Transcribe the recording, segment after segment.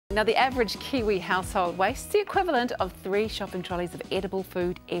Now, the average Kiwi household wastes the equivalent of 3 shopping trolleys of edible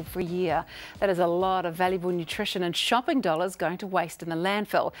food every year. That is a lot of valuable nutrition and shopping dollars going to waste in the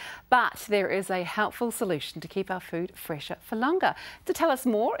landfill. But there is a helpful solution to keep our food fresher for longer. To tell us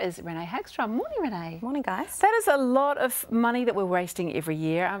more is Renee Hagstrom. Morning, Renee. Morning, guys. That is a lot of money that we're wasting every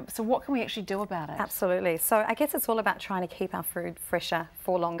year. So what can we actually do about it? Absolutely. So I guess it's all about trying to keep our food fresher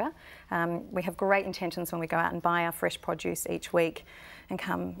for longer. We have great intentions when we go out and buy our fresh produce each week and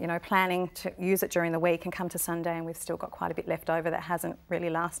come, planning to use it during the week, and come to Sunday and we've still got quite a bit left over that hasn't really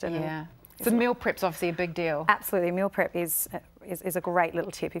lasted. Yeah. So meal prep's obviously a big deal. Absolutely. Meal prep is a great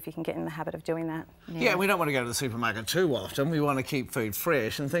little tip if you can get in the habit of doing that. Yeah, we don't want to go to the supermarket too often. We want to keep food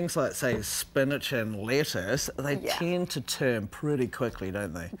fresh, and things like, say, spinach and lettuce, they tend to turn pretty quickly,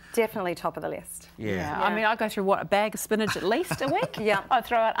 don't they? Definitely top of the list. Yeah. I mean, I go through, a bag of spinach at least a week? Yeah. I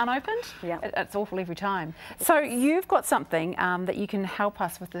throw it unopened? Yeah. It's awful every time. So you've got something that you can help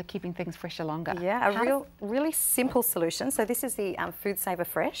us with keeping things fresher longer. Yeah, a really simple solution. So this is the Foodsaver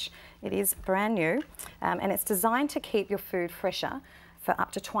Fresh. It is brand new, and it's designed to keep your food fresher for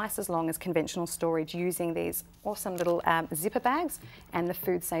up to twice as long as conventional storage, using these awesome little zipper bags and the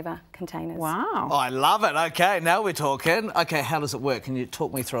Foodsaver containers. Wow. Oh, I love it. Okay, now we're talking. Okay, how does it work? Can you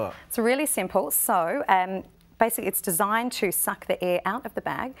talk me through it? It's really simple. So basically it's designed to suck the air out of the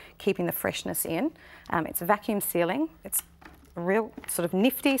bag, keeping the freshness in. It's vacuum sealing. It's real sort of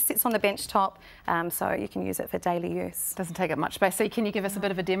nifty, sits on the bench top, so you can use it for daily use. Doesn't take up much space. So can you give us a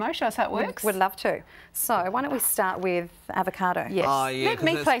bit of a demo, show us how it works? Would love to. So why don't we start with avocado? Yes. Oh, yeah, Let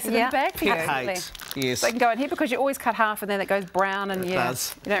me place it in the bag for you. Yes. So it can go in here because you always cut half and then it goes brown, and you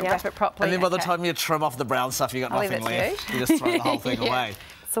don't wrap it properly. And then by the time you trim off the brown stuff, you've got nothing left. You just throw the whole thing away.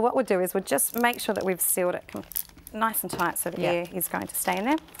 So what we'll do is we'll just make sure that we've sealed it nice and tight so the air is going to stay in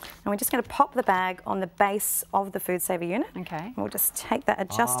there. And we're just going to pop the bag on the base of the Foodsaver unit. Okay. And we'll just take that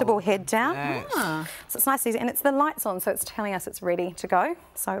adjustable head down. Nice. So it's nice and easy, and it's the lights on, so it's telling us it's ready to go.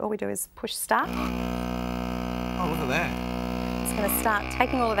 So all we do is push start. Oh, look at that. It's going to start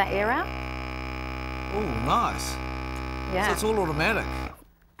taking all of that air out. Oh, nice. Yeah. So it's all automatic.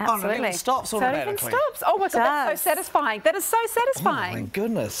 Absolutely. Oh, no, it even stops automatically. So it even stops. Oh my God, that's so satisfying. That is so satisfying. Oh my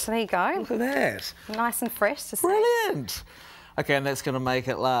goodness. So there you go. Look at that. Nice and fresh to see. Brilliant. Okay, and that's going to make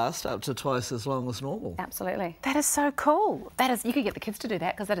it last up to twice as long as normal. Absolutely. That is so cool. That is, you could get the kids to do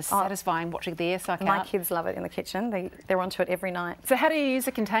that because that is satisfying, watching the air suck out. My kids love it in the kitchen. They're onto it every night. So how do you use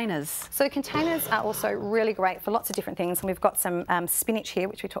the containers? So the containers are also really great for lots of different things. And we've got some spinach here,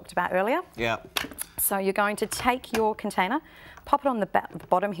 which we talked about earlier. Yeah. So you're going to take your container, pop it on the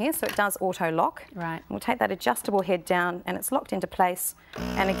bottom here so it does auto lock. Right. And we'll take that adjustable head down and it's locked into place.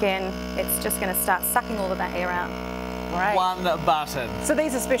 And again, it's just going to start sucking all of that air out. Great. One button. So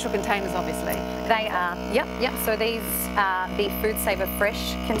these are special containers, obviously. They are, yep. So these are the Foodsaver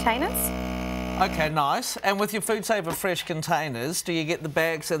Fresh containers. Okay, nice. And with your Foodsaver Fresh containers, do you get the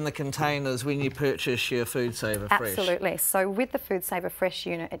bags and the containers when you purchase your Foodsaver Fresh? Absolutely. So with the Foodsaver Fresh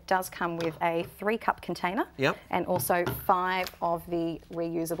unit, it does come with a 3-cup container. Yep. And also 5 of the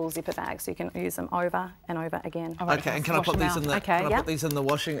reusable zipper bags, so you can use them over and over again. Okay, and can I put these in the put these in the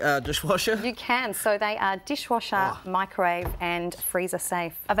washing dishwasher? You can. So they are dishwasher, microwave, and freezer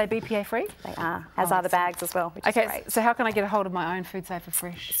safe. Are they BPA free? They are, as are the bags as well, which is great. So how can I get a hold of my own Foodsaver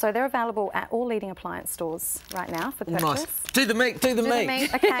Fresh? So they're available at all leading appliance stores right now for purchase. Nice. Do the meat. Do the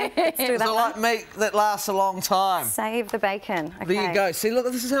meat. Okay, let's do that. I like meat that lasts a long time. Save the bacon. Okay. There you go. See, look,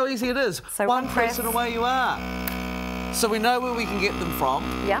 this is how easy it is. So one press and away you are. So we know where we can get them from.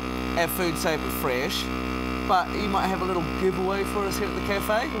 Yeah. At Foodsaver Fresh. But you might have a little giveaway for us here at the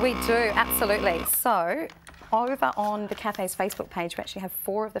cafe. We do, absolutely. So over on the cafe's Facebook page, we actually have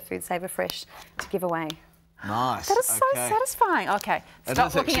 4 of the Foodsaver Fresh to give away. Nice. That is so satisfying. Okay,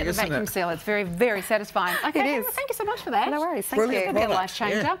 stop looking at the vacuum seal. It's very, very satisfying. Okay, it is. Well, thank you so much for that. No worries. Thank you. It'll be a life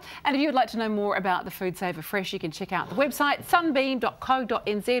changer. Yeah. And if you would like to know more about the Foodsaver Fresh, you can check out the website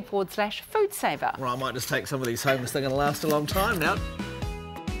sunbeam.co.nz/Foodsaver. Well, I might just take some of these home. This thing going to last a long time now.